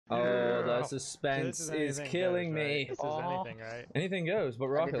Oh, the suspense is killing me. This is anything, right? Anything goes, but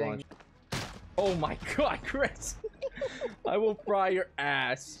rocket launch. Oh my God, Chris! I will fry your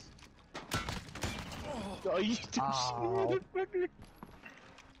ass. Oh, you motherfucker.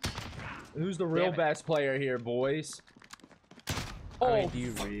 Who's the real best player here, boys? Oh, I mean, do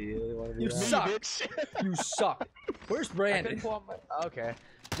you really want to do you that? suck! You suck. Where's Brandon? Okay,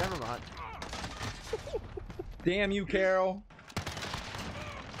 never mind. Damn you, Carol.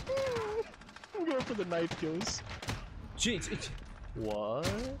 I'm going for the knife kills. Jeez. What?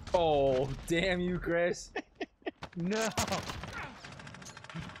 Oh, damn you, Chris. No.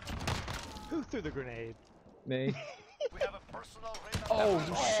 Who threw the grenade? Me. We have a personal Oh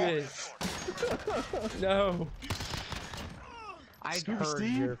shit. No. I Scuba heard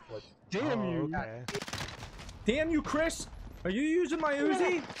Steve? your foot. Damn you. Okay. Damn you, Chris. Are you using my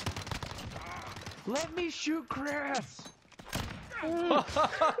Uzi? Let me shoot Chris.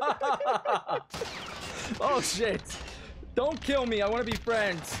 Oh shit. Don't kill me. I want to be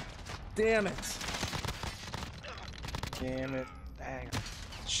friends. Damn it. Damn it. Dang.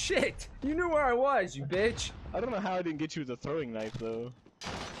 Shit. You knew where I was, you bitch. I don't know how I didn't get you with a throwing knife though.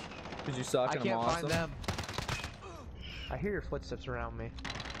 Cause you suck I and can't I'm awesome. find them. I hear your footsteps around me.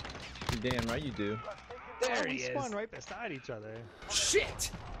 You're damn right you do. There he is. We spawned right beside each other.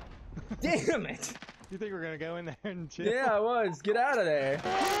 Shit. Damn it. You think we're gonna go in there and chill? Yeah, I was. Get out of there.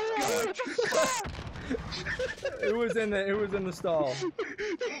 It was in the stall.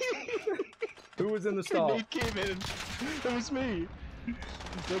 Who was in the stall? Grenade came in. It was me.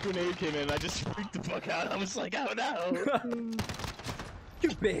 The grenade came in. I just freaked the fuck out. I was like, oh no. You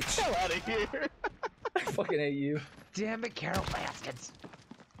bitch. Hell out of here. I fucking hate you. Damn it, Carol Baskets.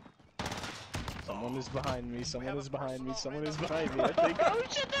 Someone is behind me. Someone is behind me. Someone is behind me. I think. Oh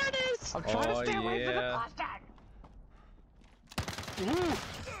shit, there it is. I'm trying to stay away from the plastic.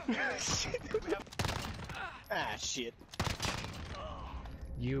 Woo. Ah shit.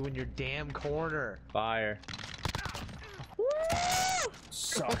 You in your damn corner. Fire.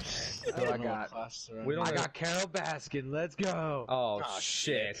 Suck. That's what I got. We don't I have- got Carol Baskin. Let's go. Oh,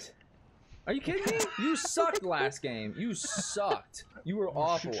 shit. Are you kidding me? You sucked last game. You sucked. You were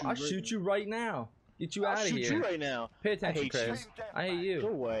awful. I'll shoot you right now. Get you out of here. I'll shoot you right now. Pay attention, hate you. Chris. I hate Go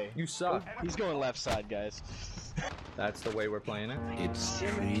you. away. You suck. He's going left side, guys. That's the way we're playing it. It's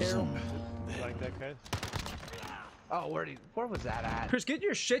treason. You like that, Chris? Oh, where was that at? Chris, get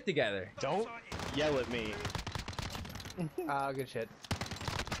your shit together. Don't yell at me. Good shit.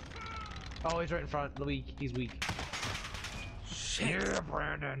 Oh, he's right in front. Weak. He's weak. Shit. Yeah,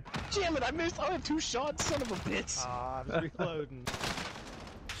 Brandon. Damn it, I missed. I have 2 shots, son of a bitch. Ah, I'm just reloading.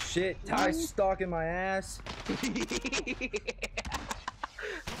 Shit. Ty's stalking my ass.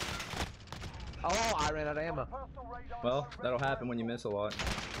 Oh, I ran out of ammo. Well, that'll happen when you miss a lot.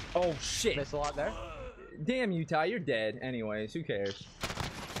 Oh, shit. Missed a lot there. Damn you, Ty. You're dead. Anyways, who cares?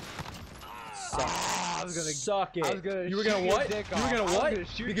 Suck. I was gonna Suck it. I was gonna you were shoot gonna your what? dick You were off. gonna I was what? gonna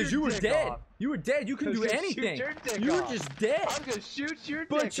shoot Because your you were dick dead. off. You were dead. You I couldn't was do gonna shoot anything. your dick You were off. just dead. I was gonna shoot your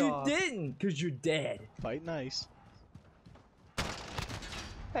But dick you off. didn't, because you're dead. Fight nice.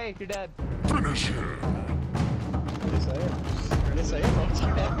 Hey, you're dead. Yes, I am. Yes, I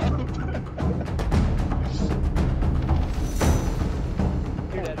am.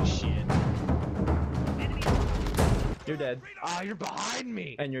 You're dead. Shit. You're dead. Ah, you're behind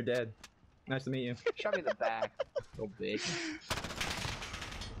me. And you're dead. Nice to meet you. Shot me in the back. Oh, bitch.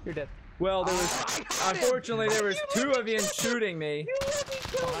 You're dead. Well, there was, unfortunately, there was 2 of you shooting me.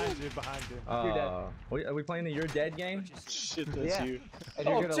 Behind you, behind you. You're dead. Are we playing the You're Dead game? Shit, that's Yeah. you. And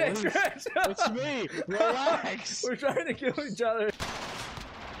you're gonna lose. Chris. It's me. Relax. We're trying to kill each other.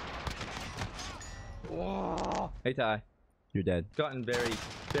 Whoa. Hey, Ty. You're dead. Gotten very,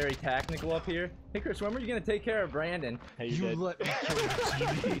 very technical up here. Hey, Chris, when were you going to take care of Brandon? Hey, You dead. let me kill your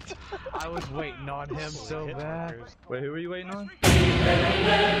teammate. I was waiting on him so bad. Wait, who were you waiting on?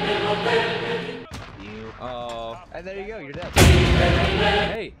 You. Oh. And there you go. You're dead.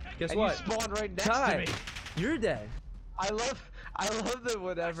 Hey, guess And what? you spawned right next Ty, to me. you're dead. I love that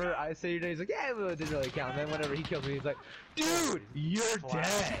whenever I say your name, he's like, yeah, well, it didn't really count. And then whenever he kills me, he's like, dude, you're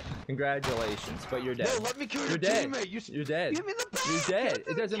dead. Congratulations, but you're dead. No, let me kill your You're dead. teammate. You're dead. Give me the back. You're dead.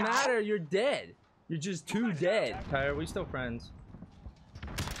 That It doesn't count. matter. You're dead. You're just too dead. Ty, are we still friends?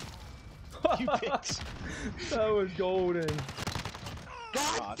 You bitch. That was golden.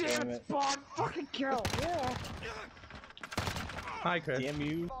 God Aw, damn damn it, it. Spawn. Fucking kill. Yeah. Hi, Chris. Damn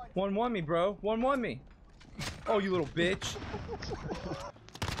you. 1-1 me, bro. 1-1 me. Oh, you little bitch.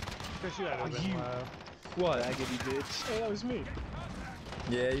 Chris, you had been low. What? Raggedy bitch. Hey, that was me.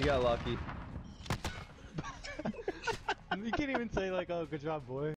 Yeah, you got lucky. You can't even say like, "Oh, good job, boy."